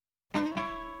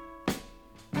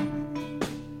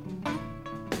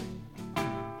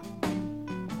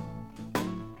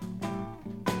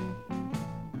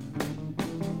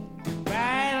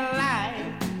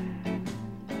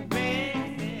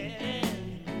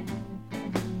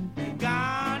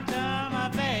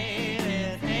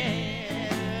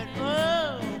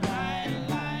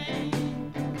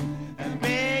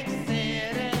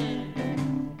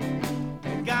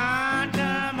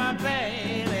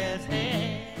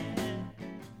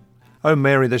Oh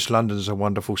Mary, this London's a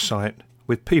wonderful sight,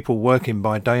 with people working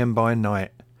by day and by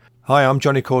night. Hi, I'm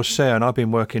Johnny Corsair, and I've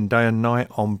been working day and night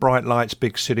on Bright Lights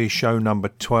Big City show number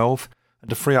 12, and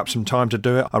to free up some time to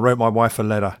do it, I wrote my wife a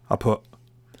letter. I put,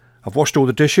 I've washed all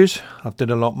the dishes, I've did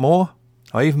a lot more,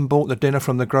 I even bought the dinner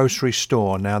from the grocery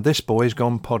store. Now this boy's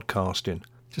gone podcasting.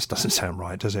 Just doesn't sound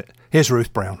right, does it? Here's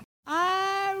Ruth Brown.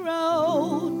 I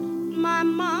wrote my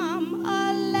mom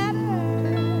a letter,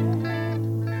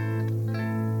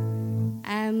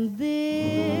 and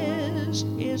this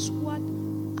is what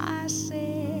I said.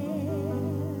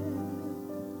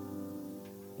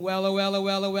 Well, I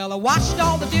washed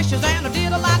all the dishes and I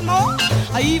did a lot more.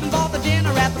 I even bought the dinner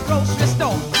at the grocery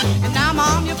store. And now,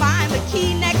 Mom, you're buying the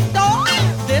key next door.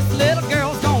 This little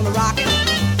girl's gonna rock it.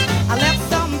 I left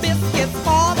some biscuits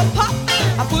for the pup.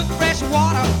 I put fresh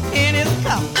water in his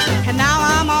cup. And now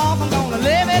I'm off, I'm gonna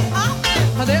live it up.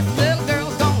 For this little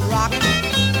girl's gonna rock it.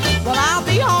 Well, I'll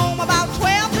be home about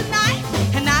 12 tonight.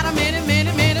 And not a minute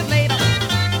later.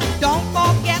 Don't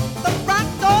forget the front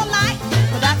door light.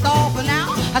 But that's all for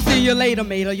now. I'll see you later,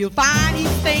 mater. You'll find each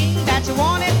thing that you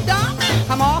wanted done.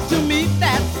 I'm off to meet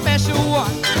that special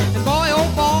one. And boy, oh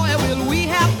boy, will we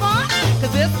have fun.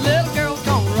 Cause this little girl's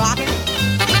gonna rock it.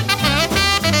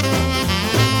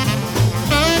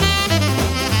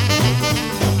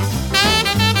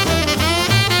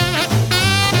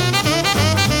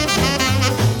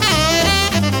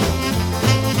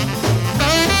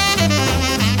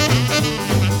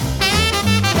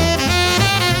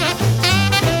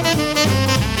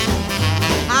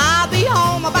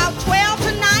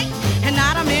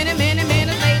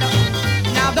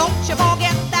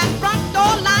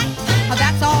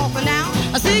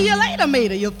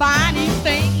 Mater, you'll find each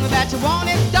thing that you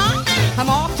wanted done. I'm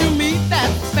off to meet that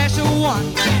special one.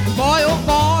 And boy, oh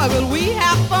boy, will we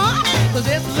have fun. Cause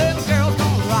this little girl's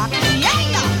gonna rock it.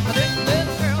 Yeah! This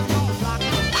little girl's gonna rock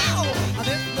it. Wow!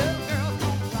 This little girl's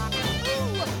gonna rock it.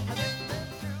 Ooh!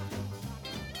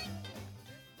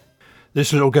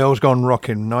 This Little Girl's Gone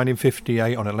Rockin',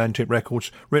 1958 on Atlantic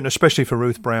Records, written especially for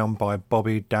Ruth Brown by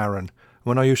Bobby Darin.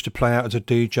 When I used to play out as a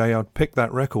DJ, I'd pick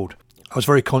that record. I was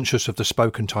very conscious of the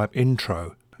spoken type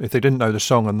intro. If they didn't know the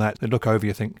song and that, they'd look over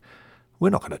you and think, we're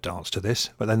not going to dance to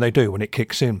this. But then they do when it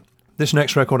kicks in. This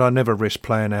next record I never risk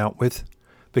playing out with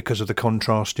because of the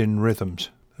contrast in rhythms.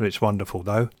 It's wonderful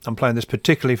though. I'm playing this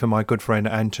particularly for my good friend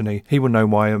Anthony. He will know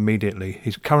why immediately.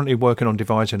 He's currently working on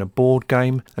devising a board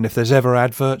game, and if there's ever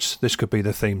adverts, this could be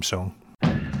the theme song.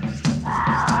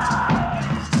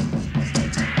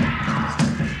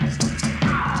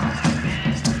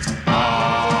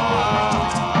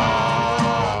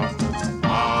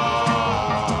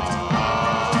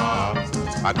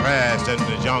 I crashed in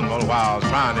the jungle while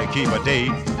trying to keep a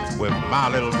date with my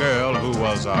little girl who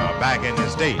was back in the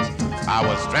States. I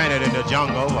was stranded in the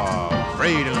jungle,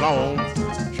 afraid and alone,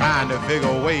 trying to figure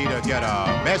a way to get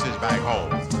a message back home.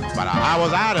 But I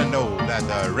was out to know that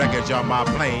the wreckage of my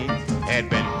plane had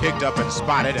been picked up and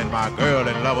spotted and my girl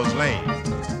in Lover's Lane.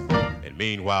 And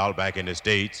meanwhile, back in the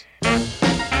States,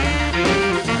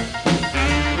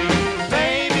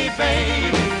 baby,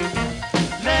 baby,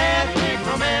 let's make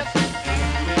romance.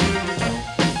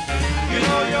 You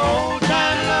know your old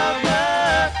time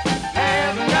lover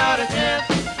hasn't got a chance.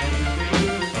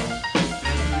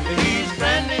 He's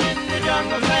stranded in the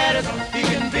jungle, Gladys. He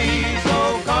can be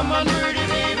so come on, pretty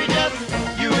baby, just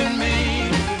you and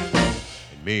me.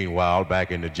 And meanwhile,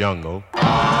 back in the jungle,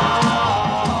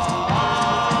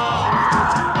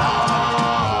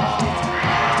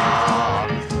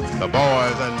 the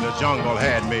boys in the jungle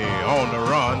had me on the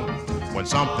run when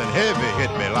something heavy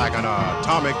hit me like an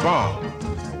atomic bomb.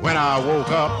 When I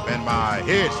woke up and my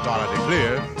head started to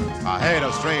clear, I had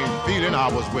a strange feeling I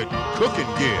was with cooking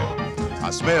gear.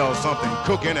 I smelled something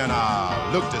cooking and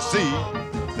I looked to see.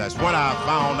 That's when I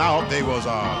found out they was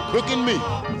cooking me.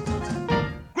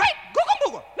 Great! Googa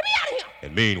booga! Let me out of here!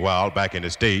 And meanwhile, back in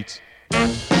the States,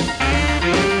 baby,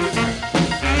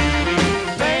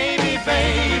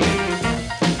 baby,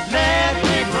 let's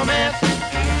make romance.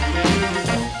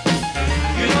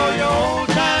 You know your old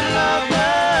time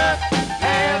lover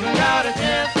hasn't got a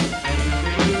chance.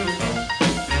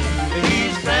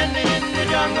 He's stranded in the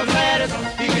jungle, Gladys.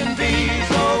 He can be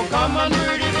so come on,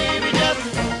 pretty baby, just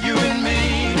you and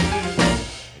me.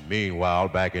 And meanwhile,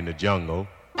 back in the jungle,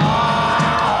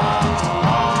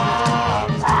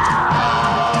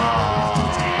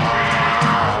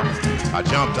 I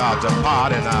jumped out the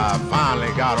pot and I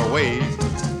finally got away,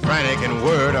 frantic and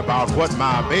worried about what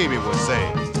my baby would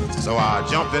say. So I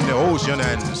jumped in the ocean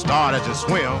and started to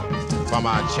swim, but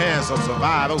my chance of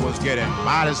survival was getting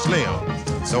mighty slim.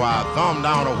 So I thumbed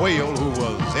down a whale who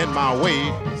was in my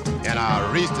way, and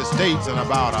I reached the States in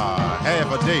about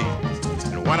half a day.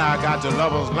 And when I got to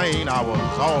Lover's Lane, I was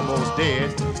almost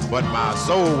dead, but my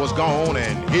soul was gone,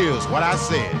 and here's what I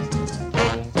said.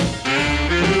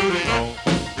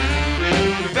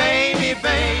 Baby,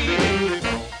 baby,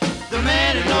 the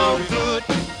man is no good.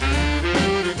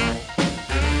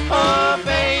 Oh,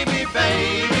 baby,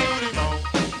 baby,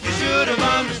 you should have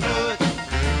understood.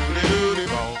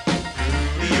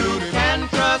 You can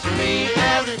trust me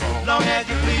as long as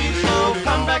you please. So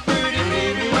come back, pretty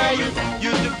baby, where you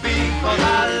used to be. 'Cause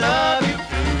I love you.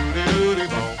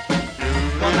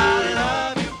 'Cause I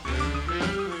love you.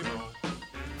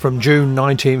 From June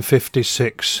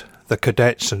 1956, The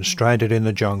Cadets and Stranded in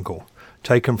the Jungle,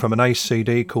 taken from an Ace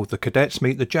CD called The Cadets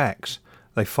Meet the Jacks.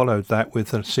 They followed that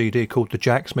with a CD called The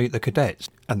Jacks Meet the Cadets,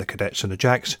 and the Cadets and the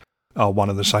Jacks are one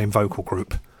and the same vocal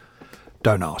group.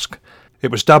 Don't ask. It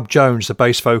was Dub Jones, the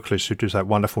bass vocalist, who does that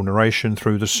wonderful narration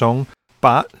through the song,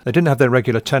 but they didn't have their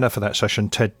regular tenor for that session,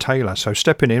 Ted Taylor, so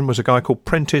stepping in was a guy called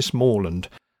Prentice Morland,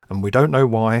 and we don't know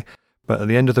why, but at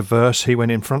the end of the verse he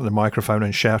went in front of the microphone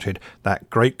and shouted that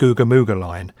great Googa Mooga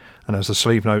line, and as the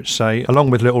sleeve notes say,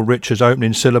 along with Little Richard's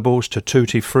opening syllables to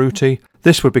Tutti Frutti,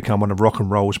 this would become one of rock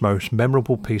and roll's most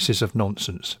memorable pieces of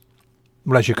nonsense.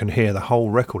 Well, as you can hear, the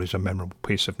whole record is a memorable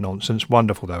piece of nonsense,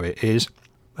 wonderful though it is.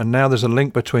 And now there's a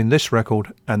link between this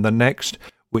record and the next,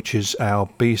 which is our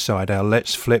B-side, our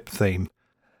Let's Flip theme.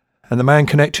 And the man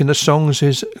connecting the songs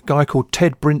is a guy called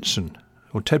Ted Brinson.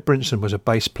 Well, Ted Brinson was a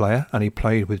bass player and he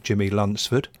played with Jimmy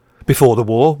Lunsford. Before the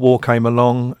war came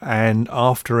along, and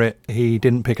after it he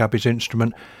didn't pick up his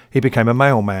instrument, he became a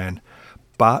mailman.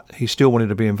 But he still wanted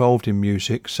to be involved in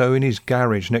music, so in his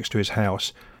garage next to his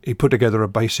house he put together a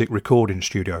basic recording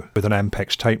studio with an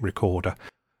Ampex tape recorder.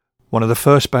 One of the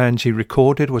first bands he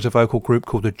recorded was a vocal group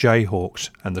called the Jayhawks,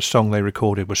 and the song they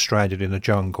recorded was Stranded in the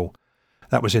Jungle.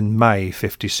 That was in May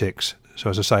 '56. So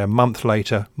as I say, a month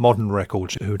later, Modern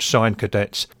Records, who had signed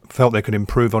Cadets, felt they could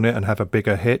improve on it and have a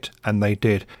bigger hit, and they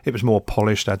did. It was more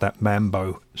polished, had that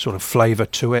mambo sort of flavour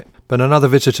to it. But another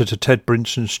visitor to Ted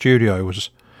Brinson's studio was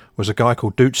a guy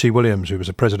called Dootsy Williams, who was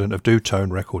the president of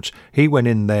Dutone Records. He went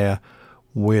in there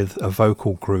with a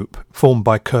vocal group formed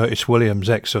by Curtis Williams,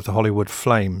 ex of the Hollywood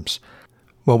Flames.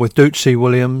 Well, with Dootsy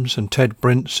Williams and Ted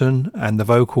Brinson and the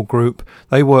vocal group,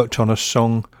 they worked on a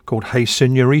song called Hey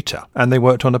Senorita, and they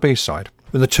worked on a B-side.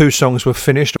 When the two songs were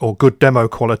finished, or good demo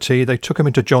quality, they took them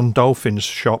into John Dolphin's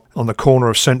shop on the corner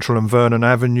of Central and Vernon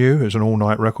Avenue. It was an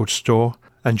all-night record store.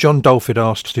 And John Dolphin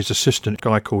asked his assistant, a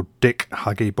guy called Dick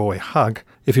Huggy Boy Hug,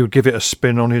 if he would give it a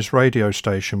spin on his radio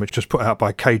station, which was put out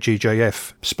by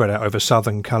KGJF, spread out over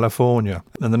Southern California.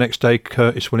 And the next day,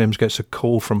 Curtis Williams gets a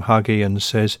call from Huggy and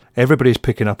says, everybody's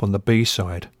picking up on the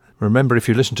B-side. Remember, if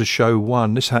you listen to show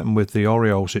 1, this happened with the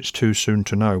Orioles, It's Too Soon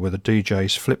to Know, where the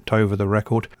DJs flipped over the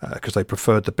record because they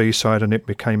preferred the B-side and it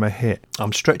became a hit.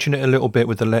 I'm stretching it a little bit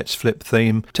with the Let's Flip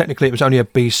theme. Technically, it was only a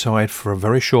B-side for a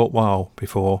very short while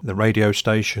before the radio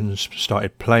stations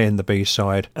started playing the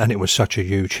B-side, and it was such a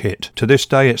huge hit. To this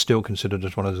day, it's still considered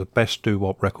as one of the best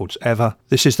doo-wop records ever.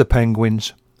 This is the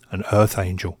Penguins and Earth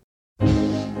Angel.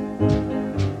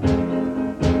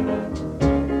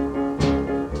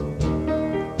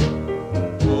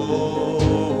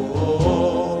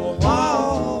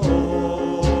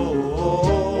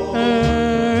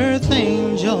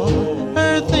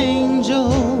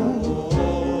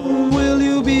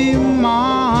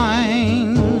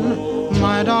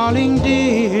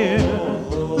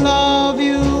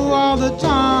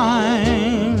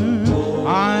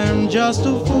 Just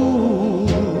a fool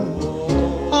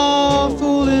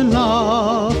in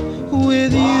love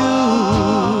with you.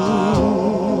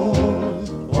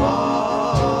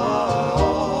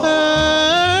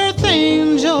 Earth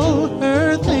angel,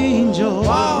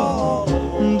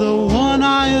 the one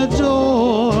I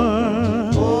adore.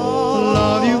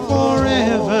 Love you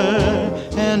forever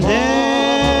and evermore.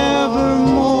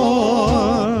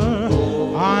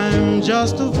 I'm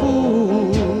just a fool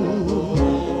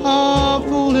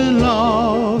in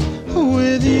love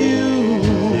with you.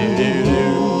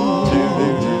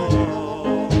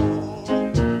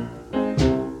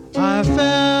 I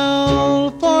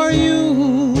fell for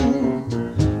you,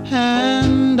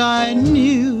 and I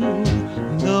knew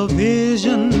the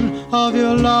vision of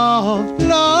your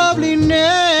loveliness.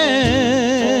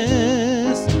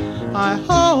 I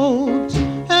hoped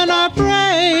and I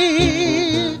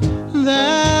prayed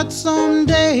that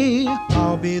someday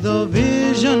I'll be the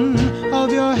vision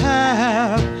of your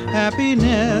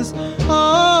happiness.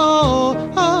 Oh,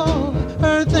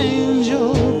 earth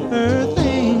angel,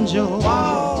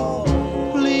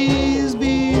 please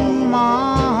be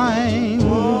mine,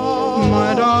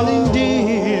 my darling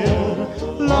dear.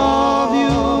 Love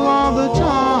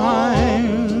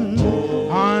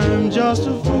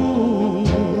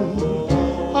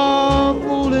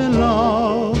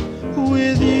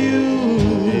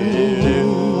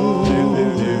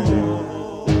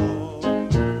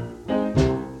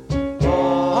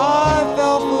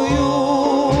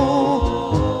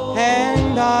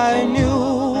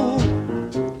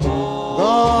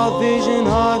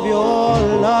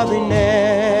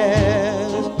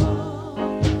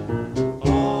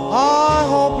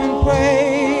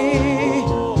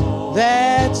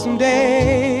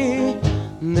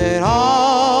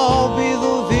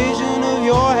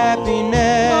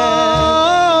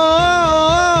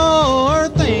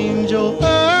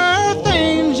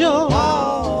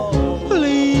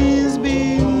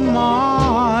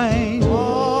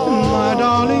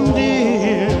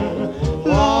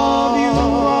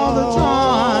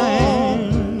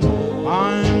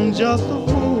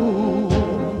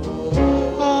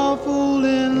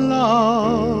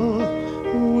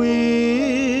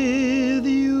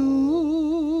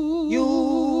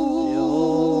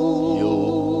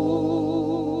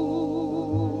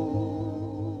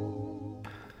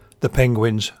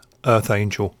Penguins, Earth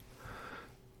Angel.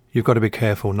 You've got to be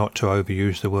careful not to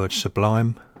overuse the word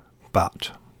sublime,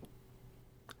 but...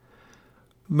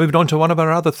 Moving on to one of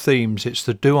our other themes, it's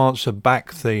the Do Answer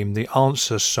Back theme, the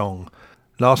answer song.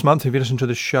 Last month, if you listened to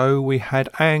the show, we had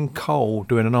Ann Cole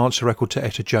doing an answer record to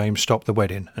Etta James' Stop the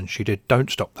Wedding, and she did Don't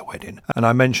Stop the Wedding. And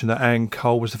I mentioned that Ann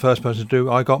Cole was the first person to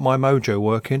do I Got My Mojo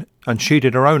Working, and she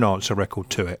did her own answer record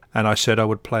to it. And I said I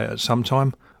would play it at some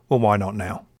time. Well, why not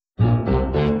now?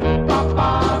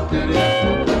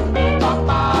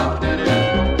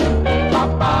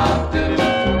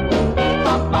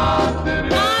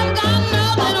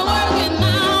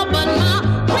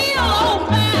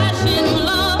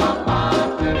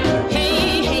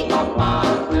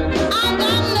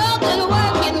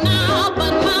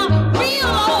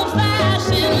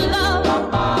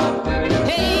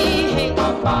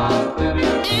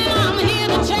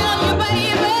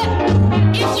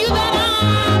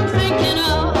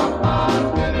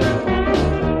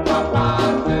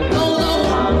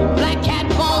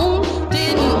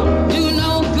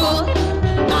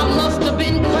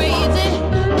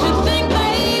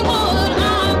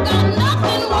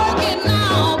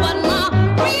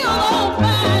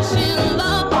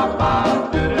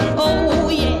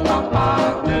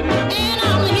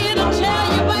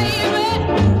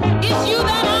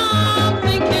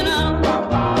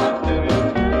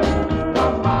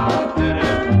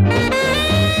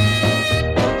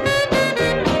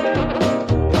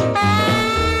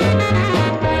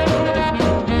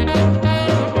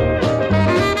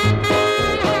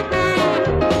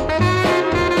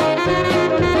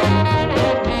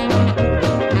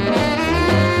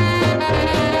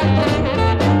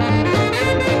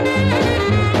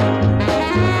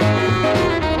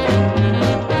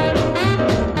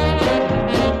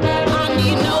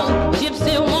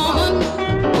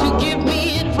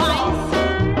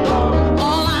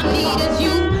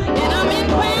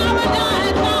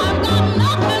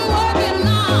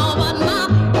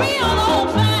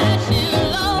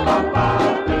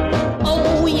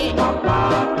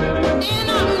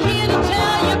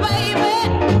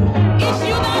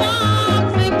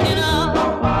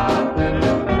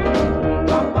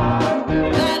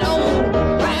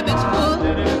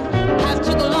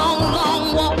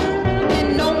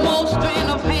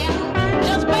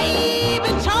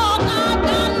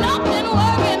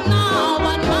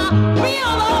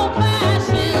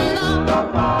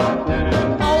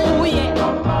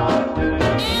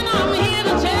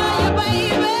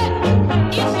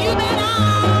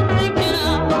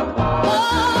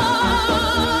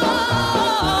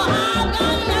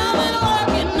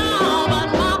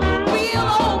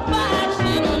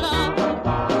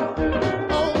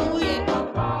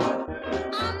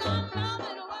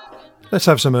 Let's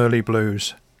have some early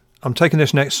blues. I'm taking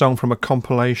this next song from a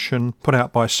compilation put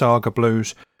out by Saga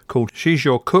Blues called She's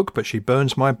Your Cook But She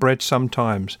Burns My Bread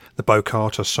Sometimes, the Bo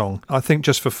Carter song. I think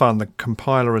just for fun, the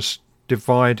compiler has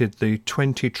divided the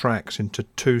 20 tracks into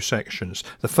two sections.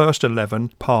 The first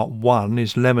 11, part 1,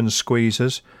 is lemon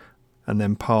squeezers, and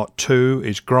then part 2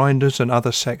 is grinders and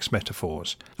other sex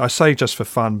metaphors. I say just for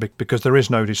fun because there is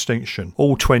no distinction.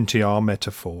 All 20 are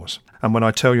metaphors. And when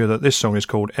I tell you that this song is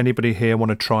called Anybody Here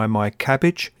Want to Try My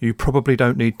Cabbage, you probably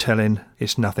don't need telling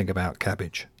it's nothing about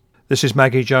cabbage. This is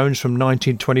Maggie Jones from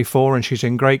 1924, and she's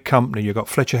in great company. You've got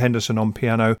Fletcher Henderson on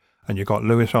piano, and you've got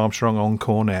Louis Armstrong on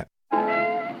cornet.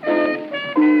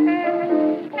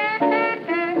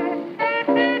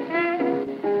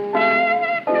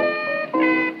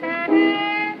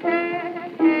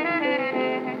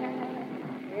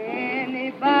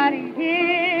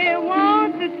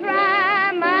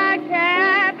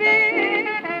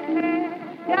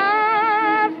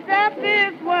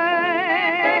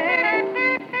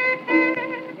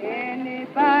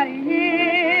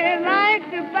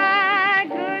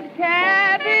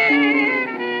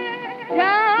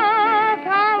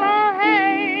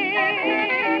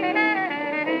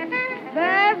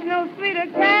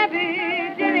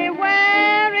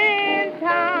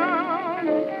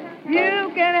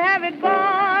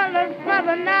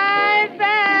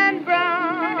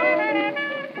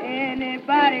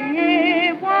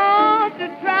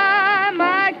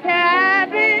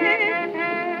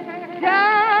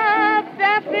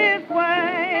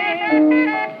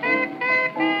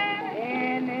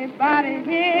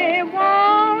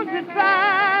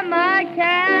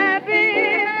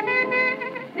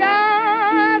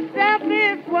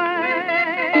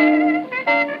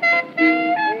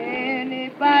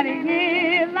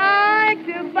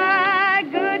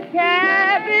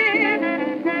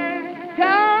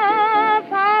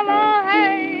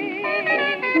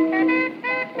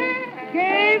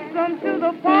 To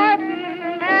the parson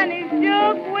and he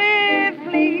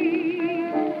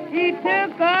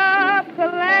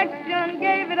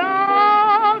it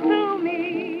all to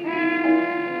me.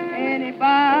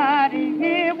 Anybody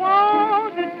here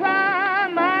wants to try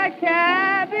my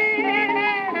cabin?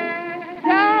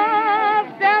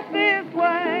 Just step this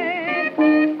way.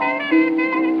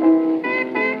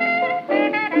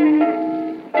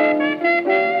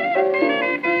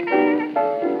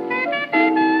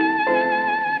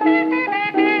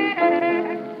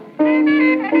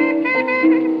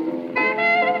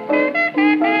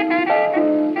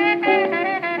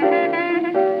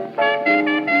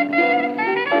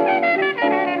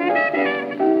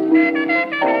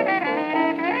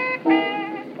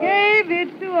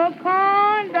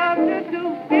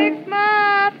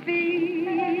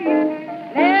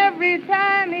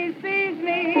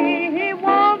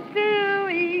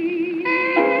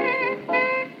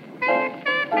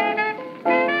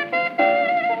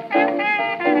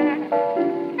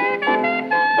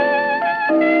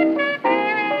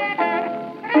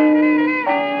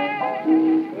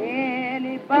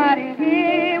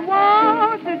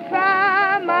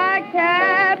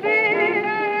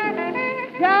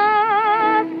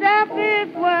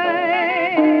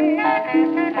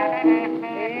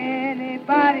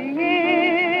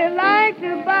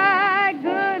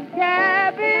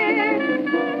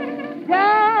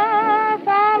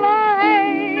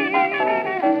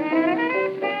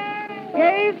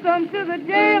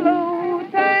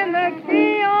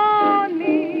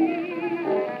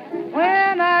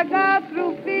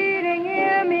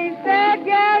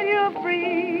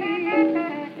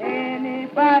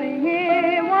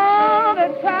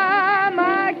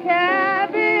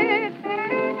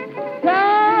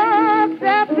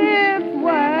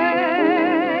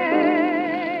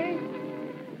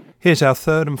 Here's our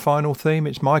third and final theme.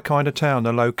 It's My Kind of Town,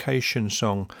 the location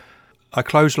song. I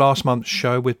closed last month's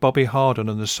show with Bobby Hardin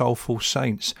and the Soulful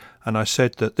Saints, and I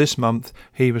said that this month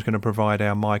he was going to provide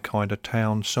our My Kind of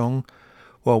Town song.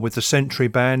 Well, with the Century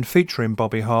Band featuring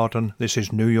Bobby Hardin, this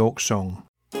is New York Song.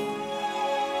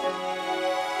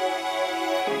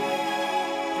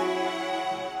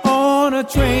 On a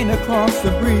train across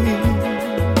the bridge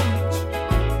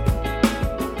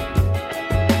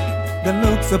that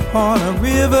looks upon a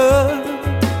river,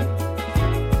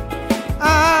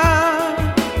 I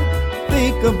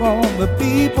think of all the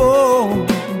people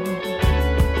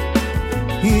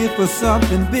here for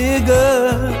something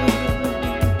bigger.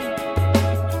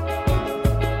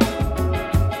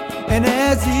 And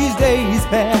as these days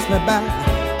pass me by,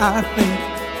 I think,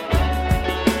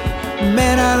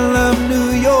 man, I love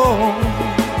New York.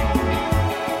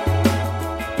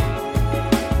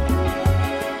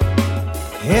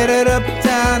 Headed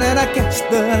uptown and I catch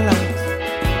the lights.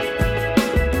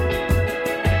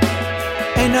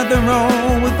 Ain't nothing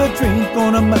wrong with a drink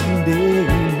on a Monday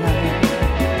night.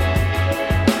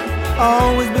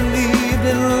 Always believed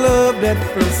in love at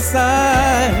first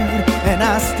sight, and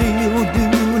I still do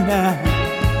now.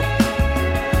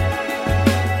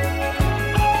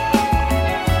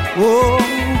 Oh,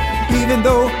 even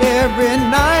though every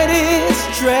night is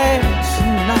trash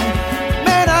night,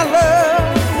 man, I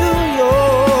love New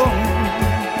York.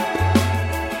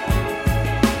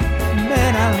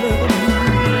 Man, I love New York.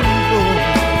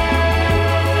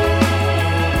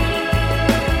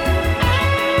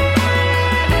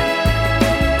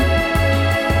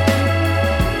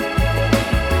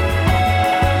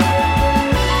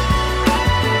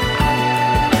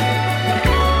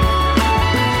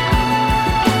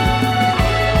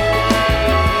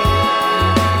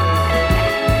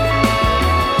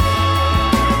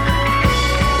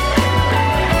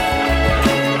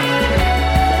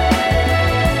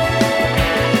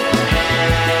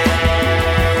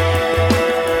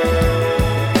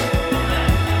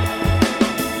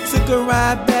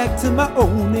 Right back to my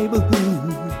old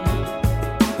neighborhood.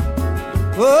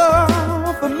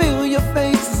 Oh, familiar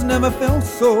faces never felt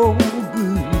so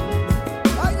good.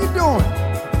 How you doing?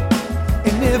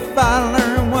 And if I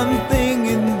learn one thing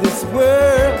in this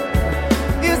world,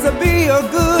 is to be a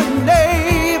good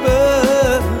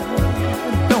neighbor.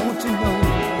 Don't you know?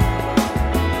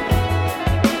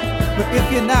 But if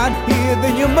you're not here,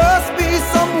 then you must be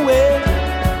somewhere.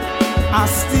 I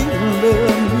still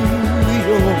love New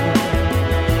York.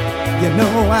 You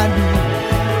know I do.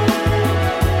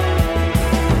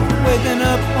 Waking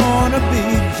up on a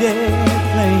big jet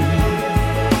plane,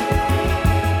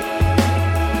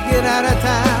 get out of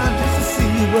town just to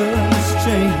see what's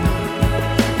changed.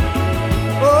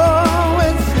 Oh,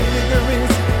 and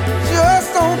cigarettes just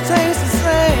don't taste the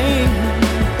same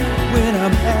when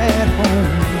I'm at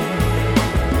home.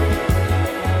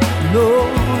 No,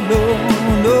 no,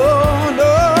 no,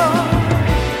 no.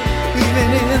 Even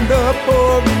in the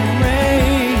pouring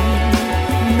rain,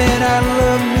 Man, I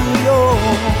love New York.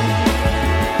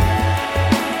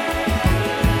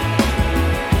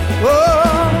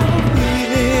 Oh,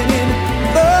 breathing in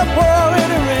the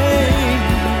pouring rain.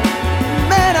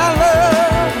 Man, I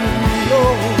love New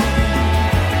York.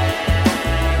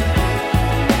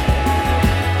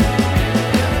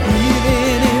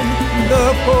 Breathing in the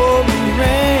pouring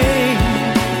rain.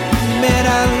 Man, I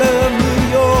love New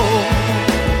York.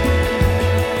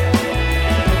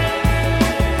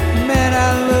 Man, I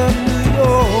love New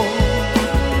York.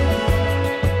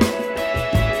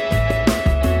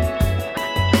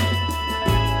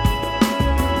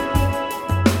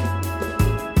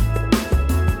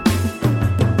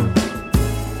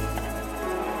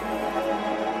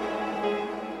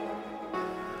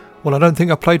 Well, I don't think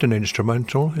I played an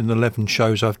instrumental in the 11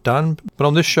 shows I've done, but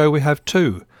on this show we have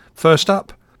two. First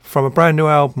up, from a brand new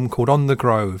album called On the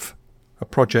Grove, a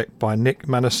project by Nick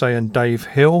Manasseh and Dave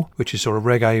Hill, which is sort of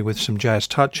reggae with some jazz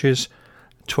touches.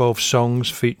 12 songs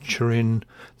featuring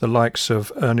the likes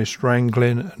of Ernest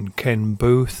Ranglin and Ken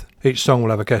Booth. Each song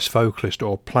will have a guest vocalist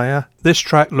or player. This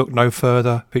track, Look No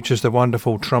Further, features the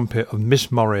wonderful trumpet of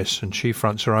Miss Morris, and she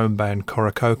fronts her own band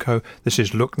Coricoco. This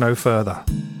is Look No Further.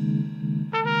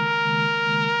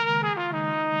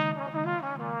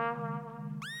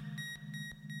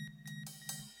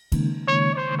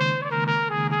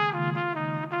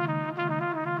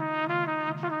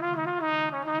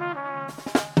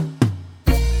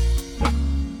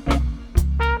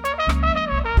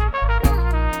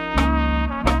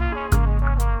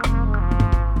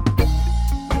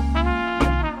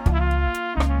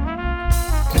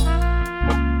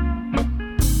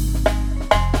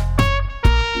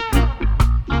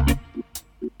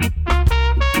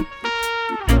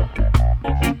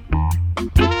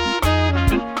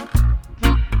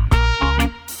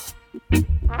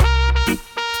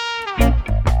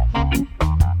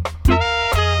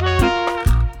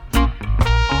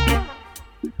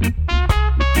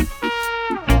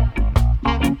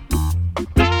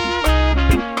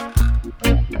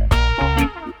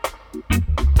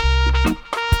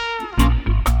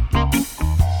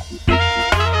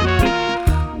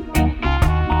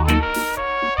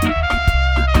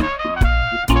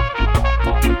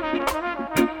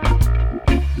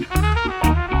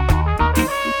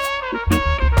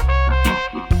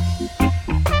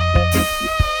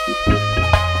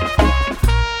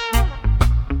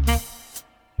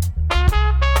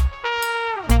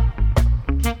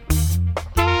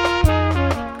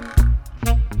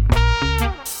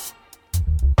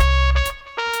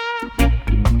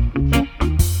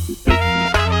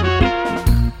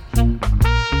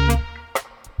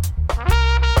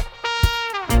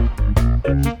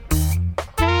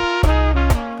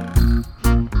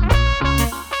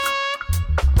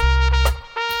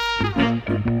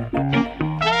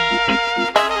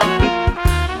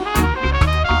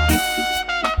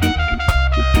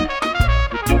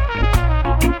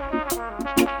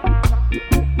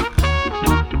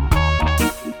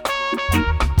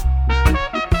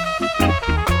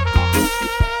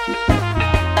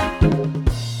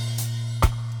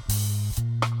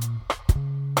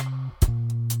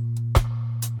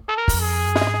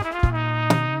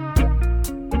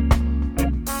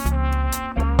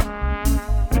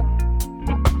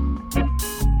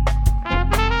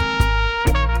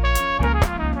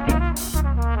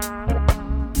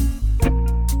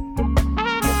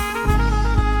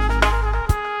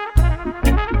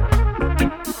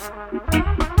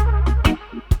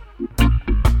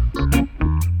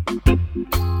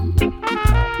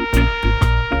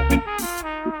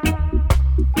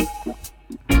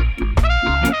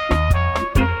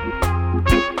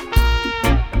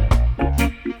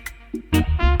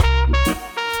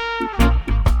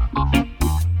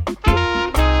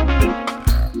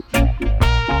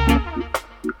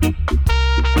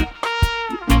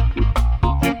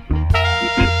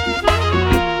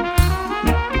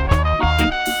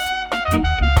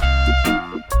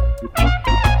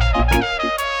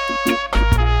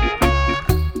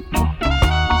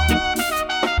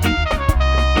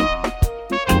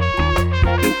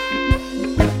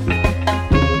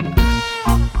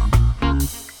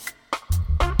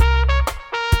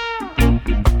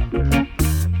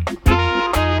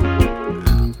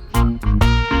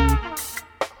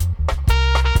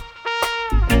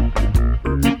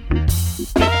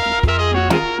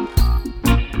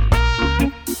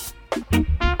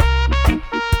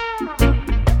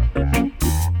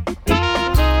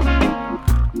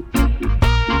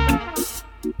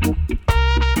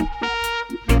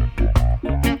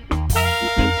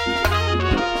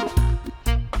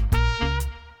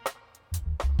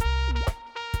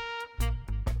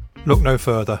 Look No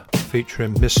Further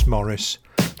featuring Miss Morris.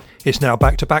 It's now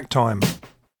back-to-back time.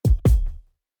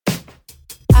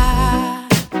 I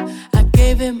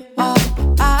gave him all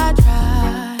I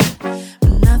tried,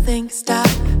 but nothing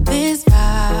stopped this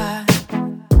vibe.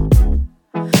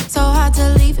 So hard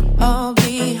to leave it all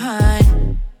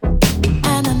behind.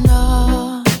 And I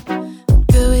know the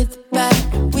good with the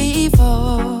bad we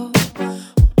fall.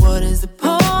 What is the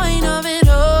point of it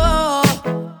all?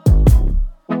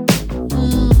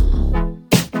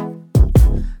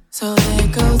 So there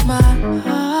goes my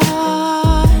heart.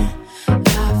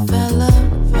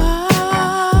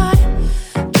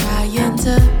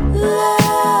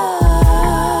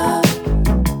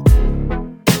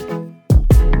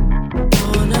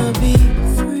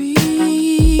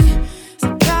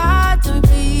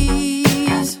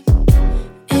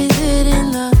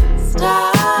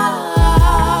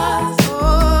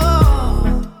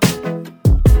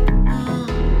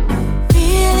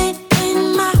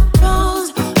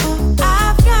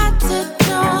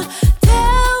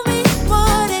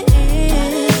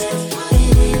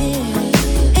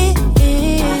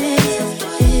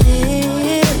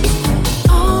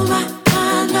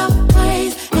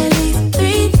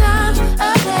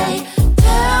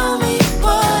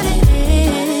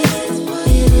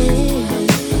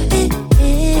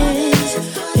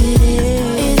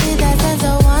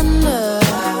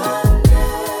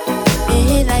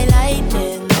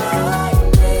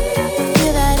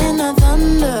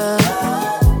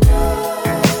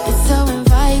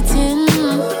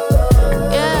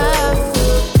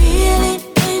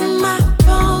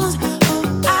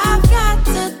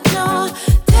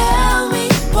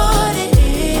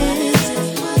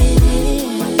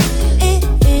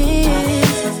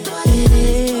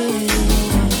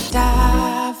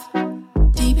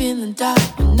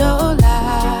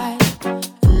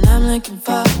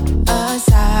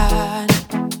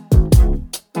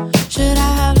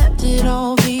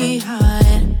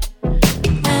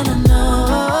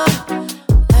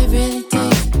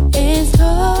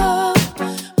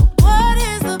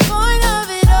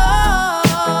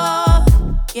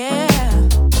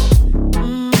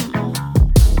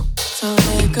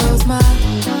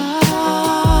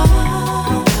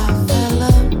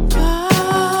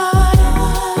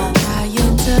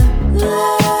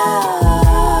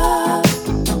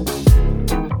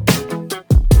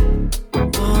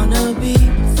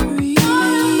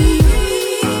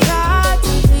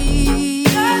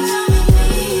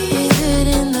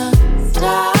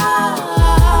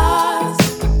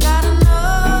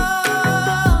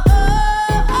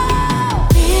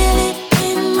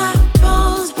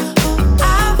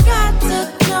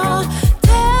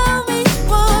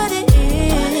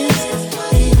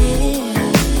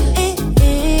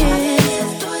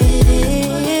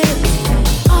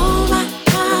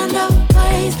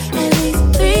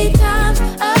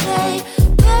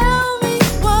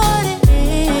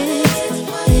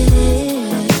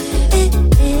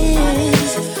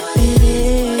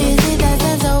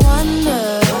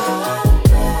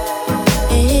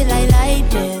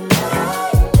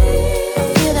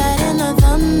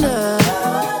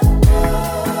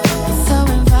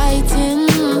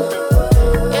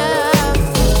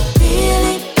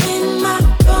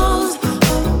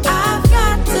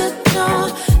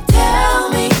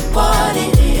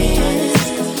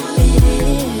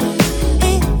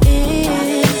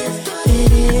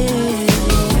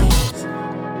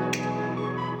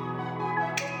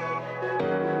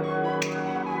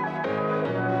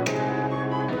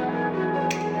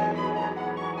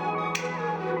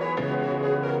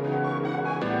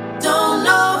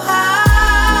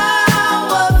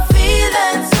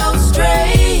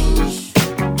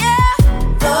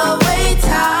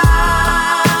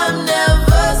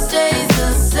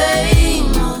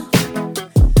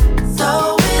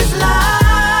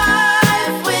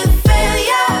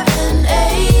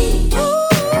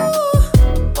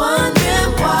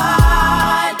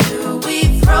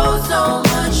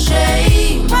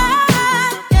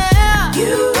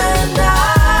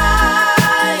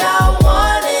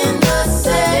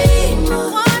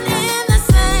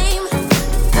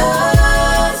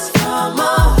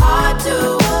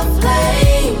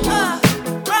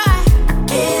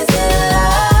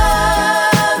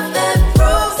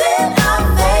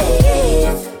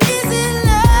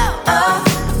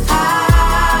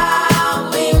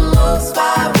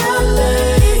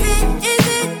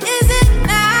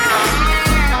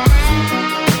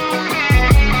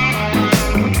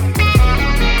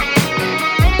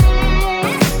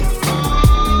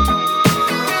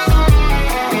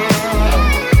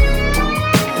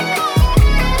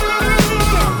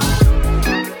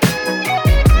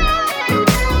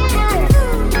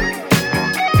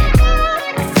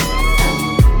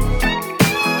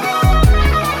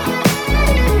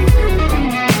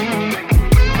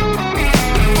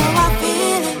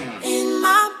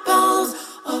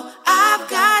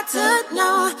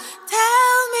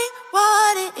 Tell me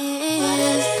what it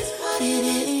is. What it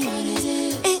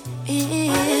is. It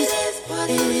is. What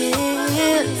it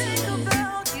is.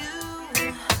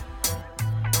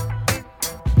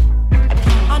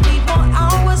 I need more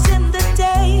hours in the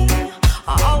day. I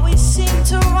always seem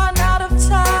to run out of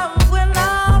time when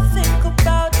I think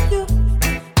about you.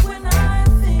 When I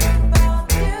think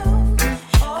about you,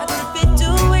 I could be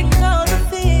doing other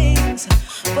things,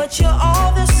 but you're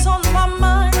all that's on my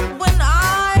mind when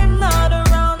I'm not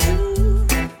around you.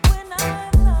 When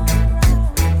I'm not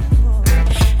around you.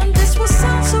 And this will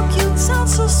sound so cute, sound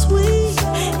so sweet.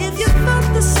 If you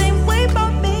felt the same way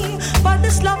about me, but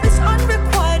this love is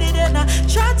unrequited and I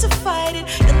tried to fight it,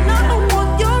 and now I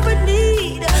want you're in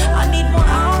need. I need more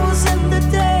hours in the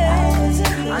day,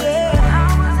 yeah.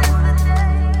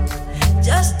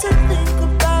 Just to think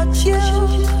about you.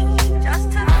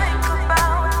 Just to think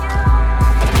about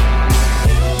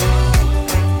you.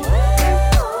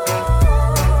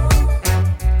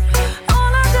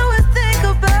 All I do is think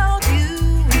about you.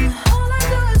 All I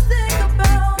do is think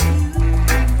about you.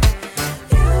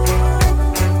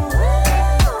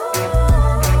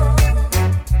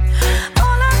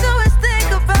 All I do is think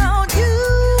about you.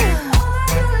 All I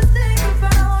do is think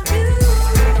about you.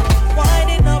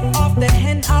 Winding up off the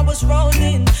hen I was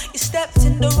rolling. You stepped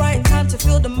in the right time to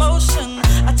feel the motion.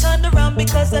 I turned around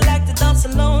because I like to dance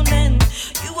alone, and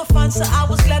you were fun, so I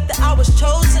was glad that I was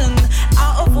chosen.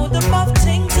 Out of all the rough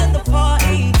things in the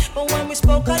party, but when we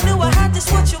spoke, I knew I had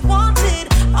just what you wanted.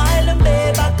 Island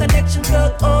babe, our connection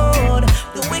felt old.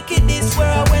 The wicked is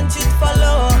where I went, you'd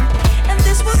follow. And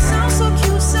this would sound so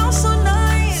cute, sound so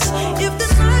nice. If the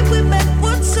night we met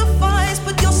would suffice,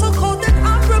 but you're so cold that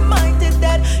I'm reminded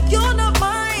that you're not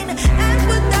mine. And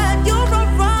with that, you're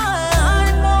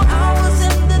alright. More hours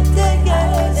in the day,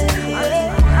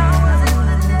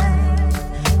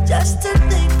 just to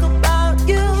think about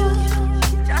you.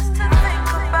 Just to think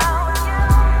about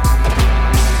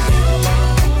you.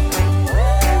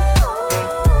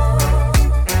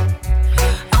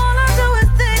 All I do is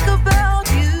think about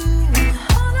you.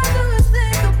 All I do is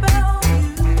think about you.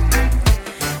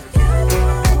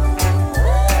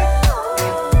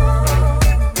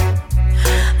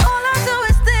 All I do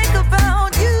is think about you. All I do is think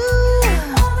about you. All I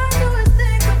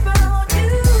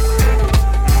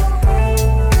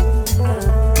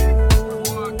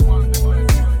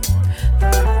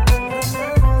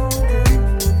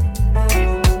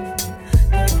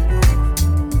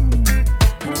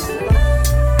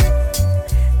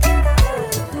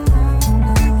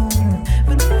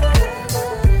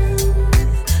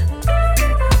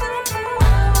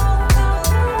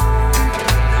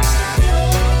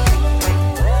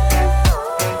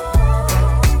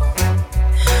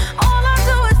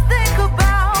do is think about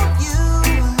you.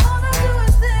 All I do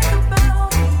is think about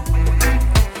you.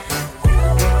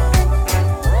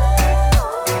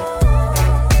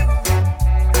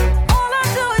 All I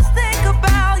do is think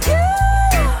about you.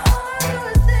 All I do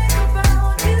is think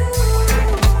about you.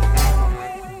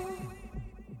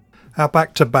 Our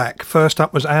back-to-back. First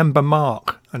up was Amber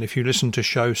Mark, and if you listen to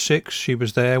show 6, she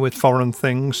was there with Foreign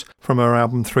Things from her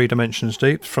album 3 Dimensions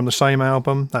Deep. From the same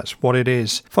album, That's What It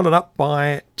Is. Followed up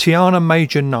by Tiana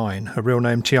Major 9, her real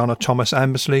name Tiana Thomas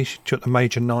Ambersley. She took the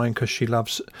Major 9 because she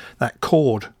loves that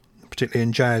chord, particularly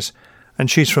in jazz. And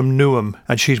she's from Newham,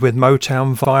 and she's with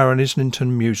Motown via an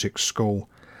Islington Music School.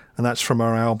 And that's from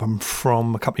her album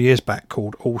from a couple of years back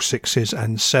called All Sixes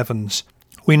and Sevens.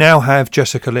 We now have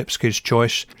Jessica Lipsky's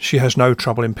choice. She has no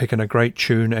trouble in picking a great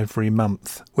tune every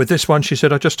month. With this one, she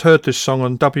said, I just heard this song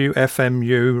on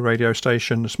WFMU radio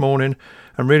station this morning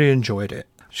and really enjoyed it.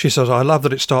 She says, I love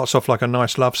that it starts off like a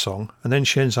nice love song and then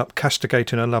she ends up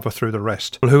castigating her lover through the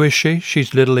rest. Well, who is she?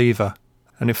 She's Little Eva.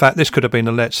 And in fact, this could have been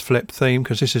a Let's Flip theme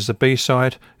because this is the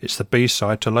B-side. It's the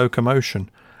B-side to Locomotion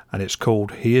and it's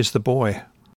called He Is the Boy.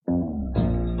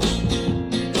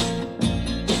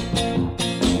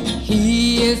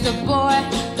 He is the boy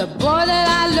that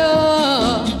I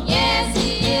love. Yes,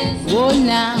 he is. Oh,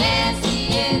 now. Yes, he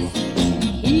is.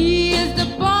 He is the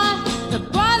boy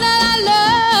that I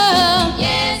love.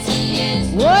 Yes, he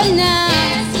is. Oh, now.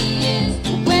 Yes, he is.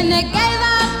 When they gave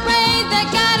out praise, they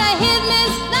gotta hit me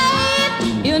straight.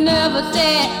 He'll never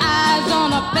set eyes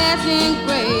on a passing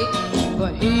grade.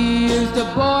 But he is the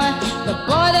boy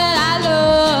that I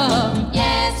love.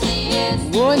 Yes, he is.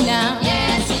 Oh, now.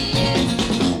 Yes, he is.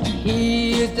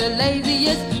 He is the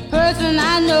laziest person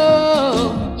I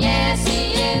know. Yes,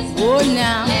 he is. Oh,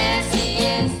 now. Yes, he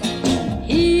is.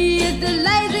 He is the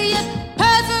laziest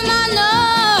person I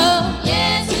know.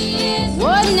 Yes, he is.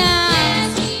 Oh, now.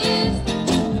 Yes, he is.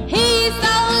 He's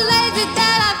so lazy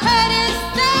that I've heard it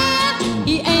said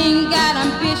he ain't got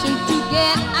ambition to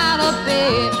get out.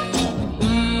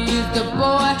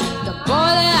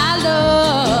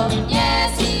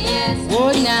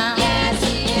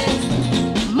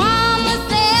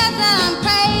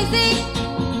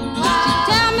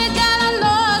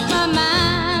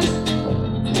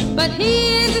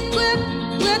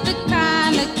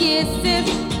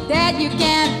 that you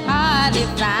can't hardly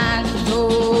find.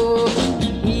 So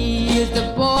he is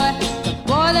the boy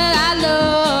that I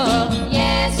love.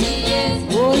 Yes, he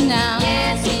is. Oh, now.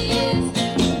 Yes, he is.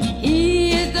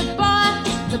 He is the boy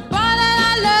that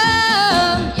I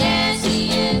love. Yes, he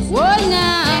is. Oh,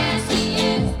 now. Yes, he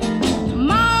is.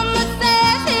 Mama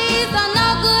says he's a no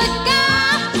good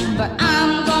guy, but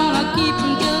I'm gonna keep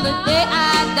him till the day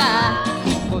I die.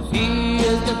 'Cause he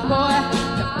is the boy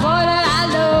that I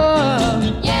love.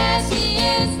 Yes, he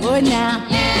is. Oh, now.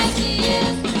 Yes, he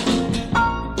is.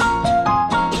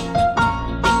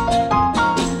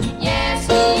 Yes,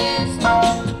 he is.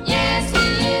 Yes, he is. Yes, he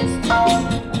is.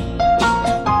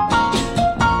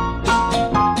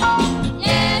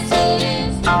 Yes, he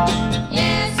is.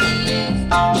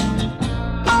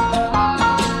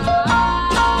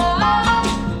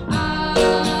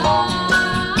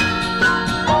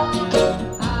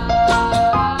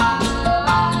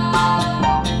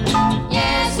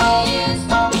 Yes, he is.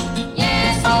 Yes, he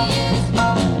is.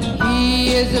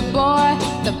 He is the boy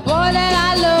that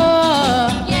I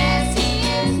love. Yes, he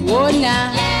is. Oh,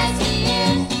 now. Yes, he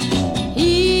is.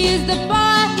 He is the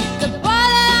boy that I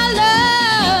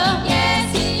love.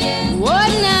 Yes, he is. Oh,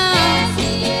 now. Yes,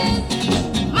 he is.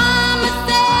 Mama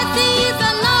says he's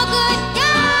a no good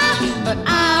guy, but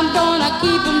I'm gonna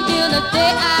keep him till the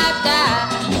day I die.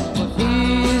 'Cause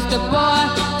he's the boy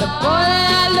that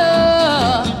I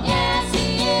love. Yes, he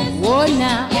is. Oh,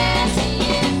 now. Yes, he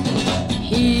is.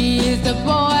 He is the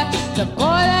boy that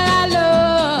I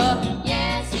love.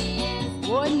 Yes, he is.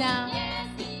 Oh, now.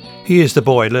 He is the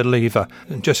boy, Little Eva.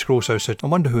 And Jessica also said, I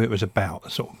wonder who it was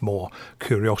about, sort of more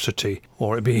curiosity,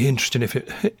 or it'd be interesting if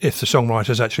the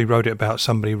songwriters actually wrote it about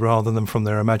somebody rather than from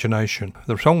their imagination.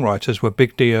 The songwriters were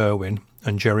Big D. Irwin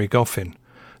and Jerry Goffin.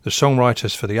 The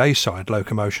songwriters for the A-side,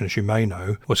 Locomotion, as you may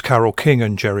know, was Carole King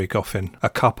and Jerry Goffin, a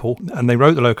couple, and they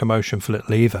wrote the Locomotion for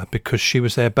Little Eva because she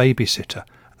was their babysitter.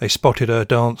 They spotted her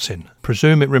dancing.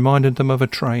 Presume it reminded them of a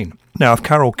train. Now, if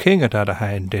Carole King had had a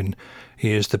hand in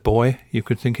He Is the Boy, you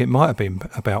could think it might have been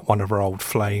about one of her old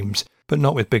flames, but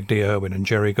not with Big D. Irwin and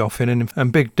Jerry Goffin.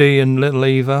 And Big D and Little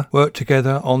Eva worked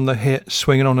together on the hit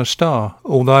Swinging on a Star,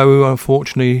 although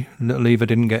unfortunately Little Eva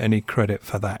didn't get any credit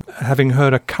for that. Having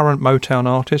heard a current Motown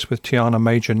artist with Tiana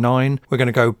Major 9, we're going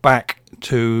to go back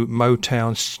to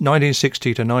Motown's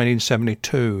 1960 to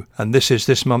 1972, and this is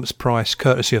this month's price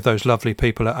courtesy of those lovely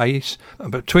people at Ace.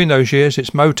 And between those years it's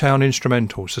Motown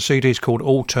Instrumentals. The CD's called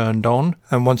All Turned On,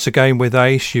 and once again with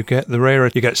Ace you get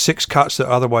 6 cuts that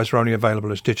otherwise are only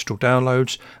available as digital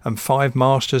downloads, and 5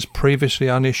 masters previously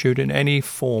unissued in any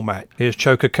format. Here's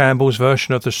Choker Campbell's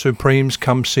version of the Supremes'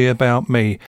 Come See About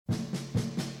Me.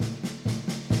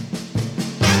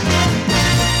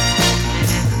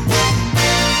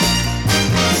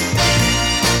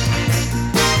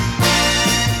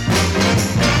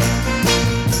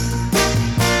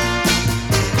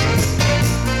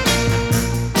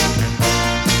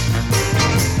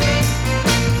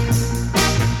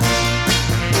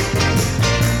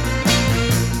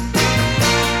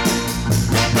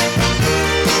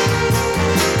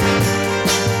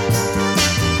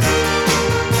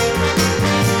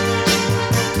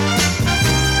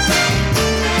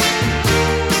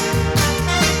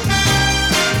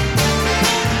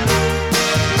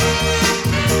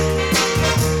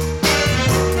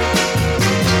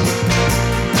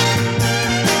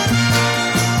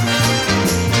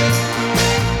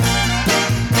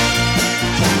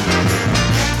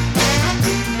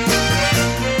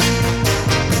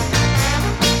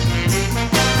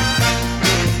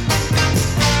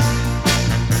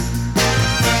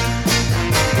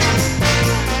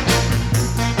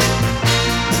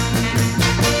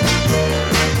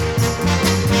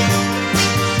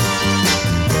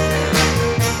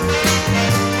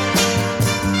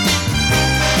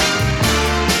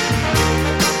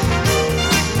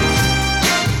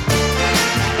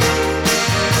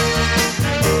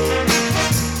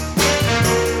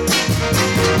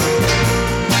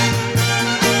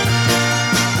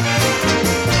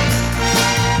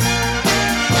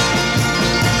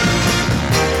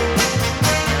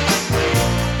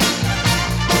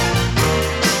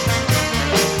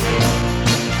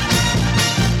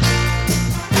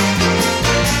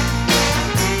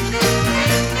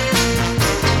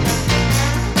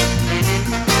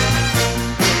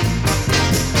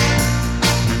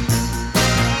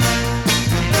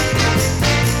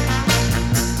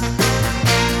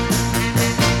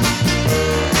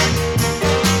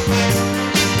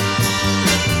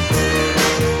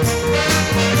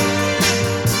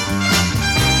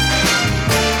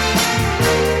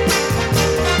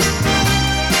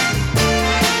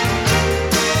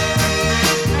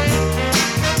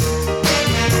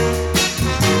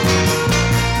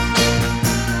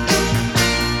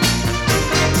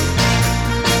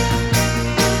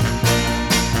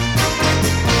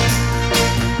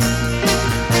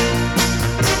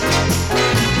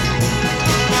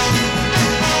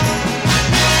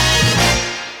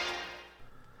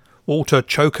 Walter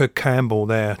Choker Campbell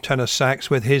there, tenor sax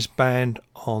with his band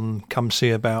on Come See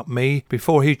About Me.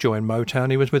 Before he joined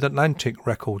Motown, he was with Atlantic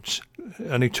Records,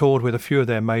 and he toured with a few of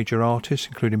their major artists,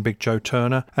 including Big Joe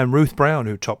Turner and Ruth Brown,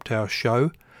 who topped our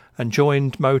show, and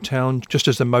joined Motown just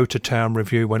as the Motortown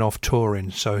Revue went off touring,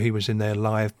 so he was in their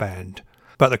live band.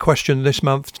 But the question this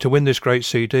month to win this great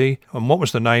CD, and what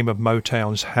was the name of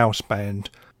Motown's house band?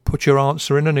 Put your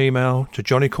answer in an email to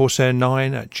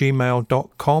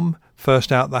johnnycorsair9@gmail.com.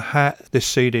 First out the hat, this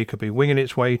CD could be winging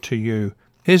its way to you.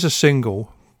 Here's a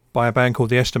single by a band called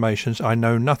The Estimations I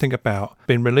know nothing about.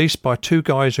 Been released by two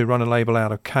guys who run a label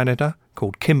out of Canada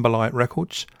called Kimberlite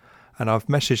Records, and I've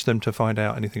messaged them to find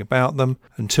out anything about them.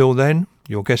 Until then,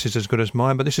 your guess is as good as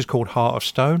mine, but this is called Heart of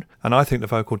Stone, and I think the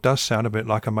vocal does sound a bit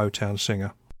like a Motown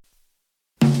singer.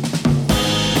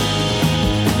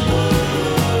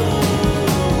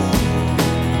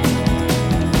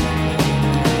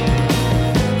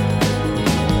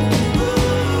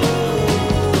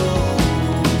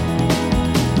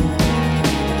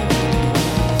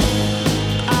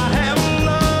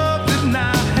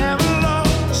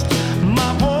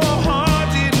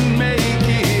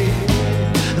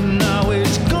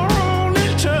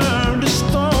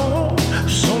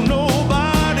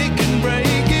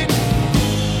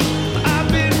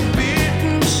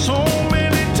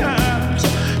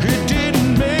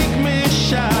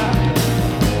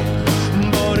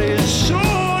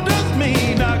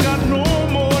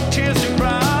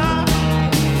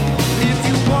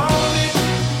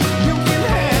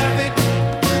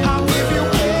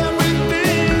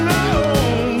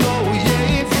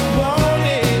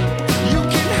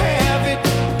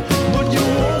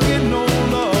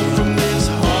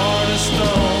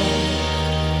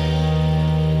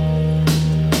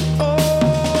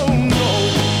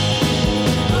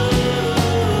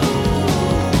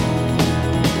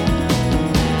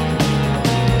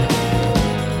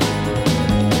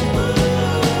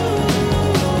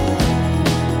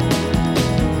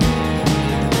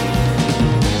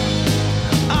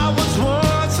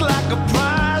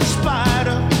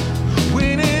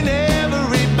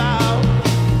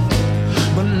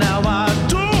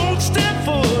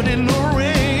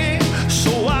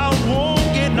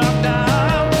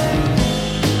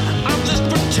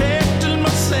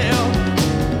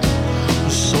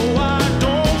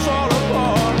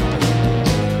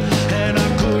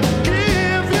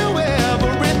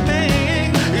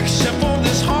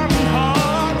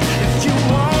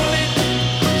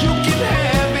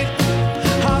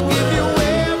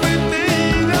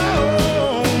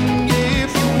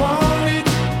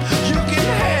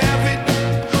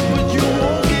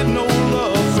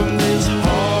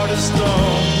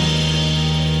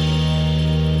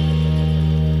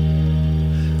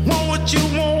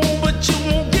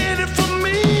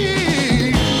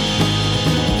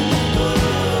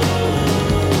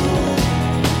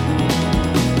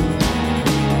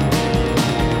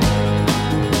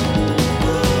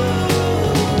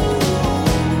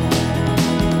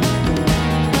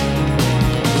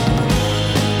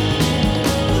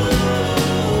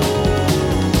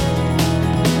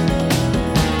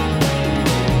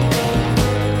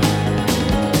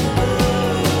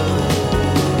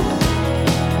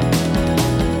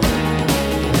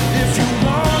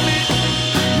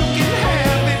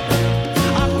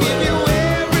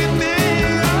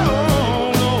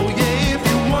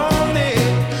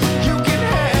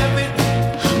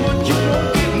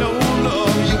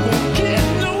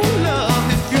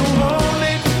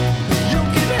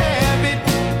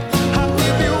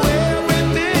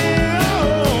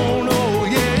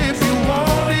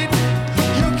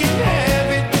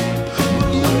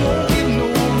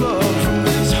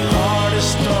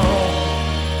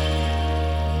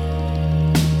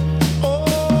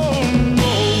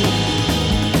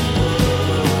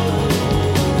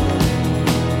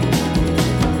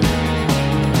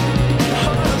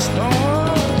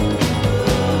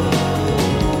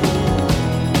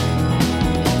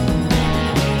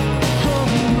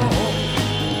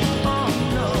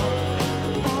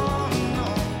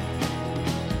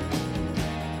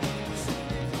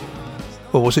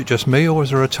 Well, was it just me, or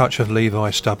was there a touch of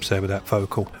Levi Stubbs there with that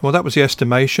vocal? Well, that was The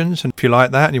Estimations, and if you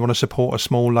like that and you want to support a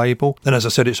small label, then as I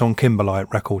said, it's on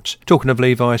Kimberlite Records. Talking of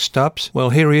Levi Stubbs, well,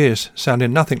 here he is,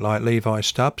 sounding nothing like Levi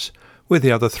Stubbs, with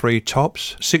the other three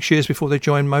tops. 6 years before they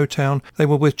joined Motown, they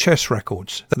were with Chess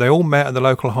Records. They all met at the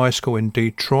local high school in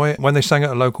Detroit. When they sang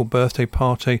at a local birthday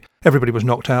party, everybody was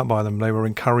knocked out by them. They were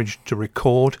encouraged to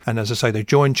record, and as I say, they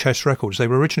joined Chess Records. They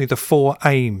were originally the Four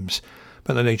Ames,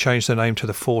 but then they changed their name to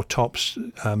the Four Tops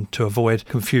to avoid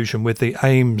confusion with the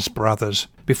Ames brothers.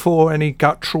 Before any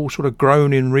guttural sort of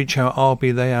groaning, reach out, I'll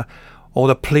be there, or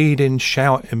the pleading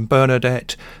shout in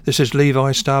Bernadette. This is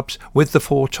Levi Stubbs with the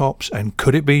Four Tops and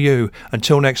Could It Be You?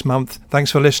 Until next month,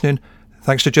 thanks for listening.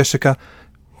 Thanks to Jessica.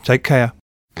 Take care.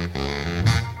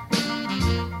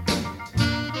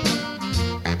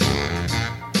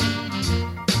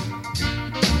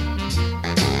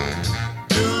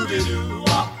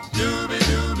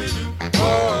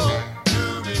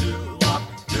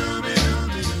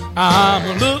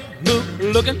 I'm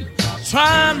looking,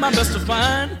 trying my best to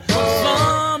find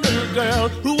some little girl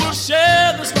who will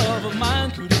share this love of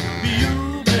mine. Could it be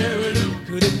you, Mary Lou?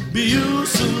 Could it be you,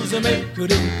 Susan May?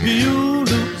 Could it be you,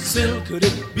 Lucille? Could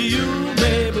it be you,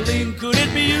 Maybelline? Could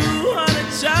it be you, honey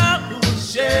child, who will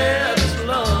share this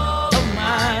love of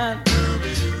mine?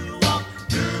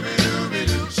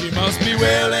 She must be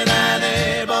willing and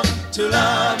able to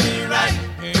love me right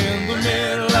in the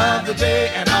middle of the day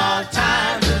and all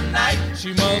times of night.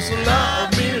 She must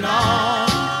love me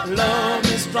long, love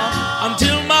me strong,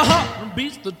 until my heart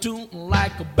beats the tune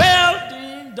like a bell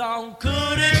ding dong.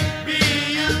 Could it be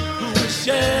you who will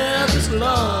share this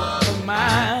love of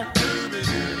mine?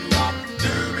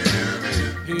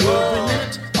 Every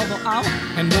minute of the hour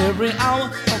and every hour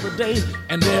of the day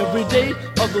and every day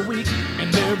of the week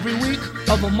and every week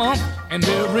of the month and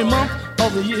every month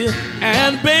of the year.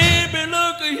 And baby,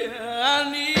 look here, I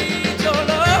need your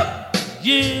love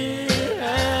year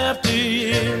after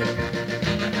year.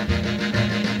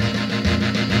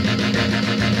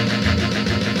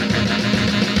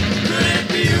 Could it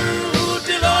be you,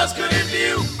 Dolores? Could it be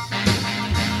you?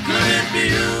 Could it be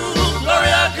you,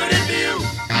 Gloria? Could it be you?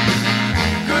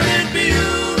 Could it be you,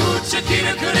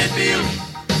 Chiquita? Could it be you?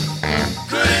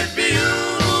 Could it be you,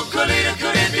 Colita?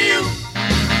 Could it be you?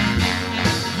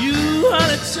 You,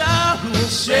 honey child, who will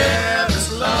share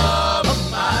this love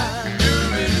of mine.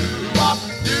 Doobie-doo-wop,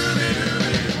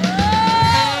 doobie-doo-doo.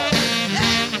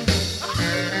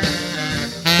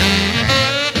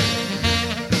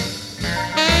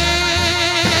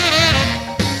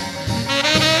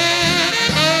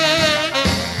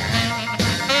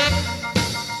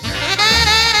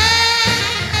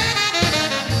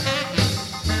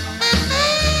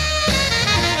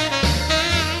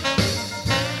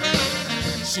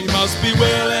 She must be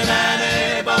willing and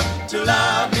able to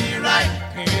love me right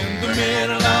in the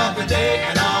middle of the day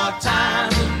and all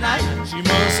times of night. She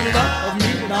must love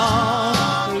me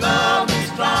long, love me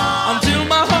strong, until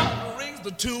my heart rings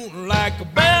the tune like a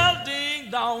bell ding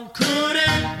dong. Could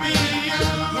it be you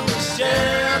who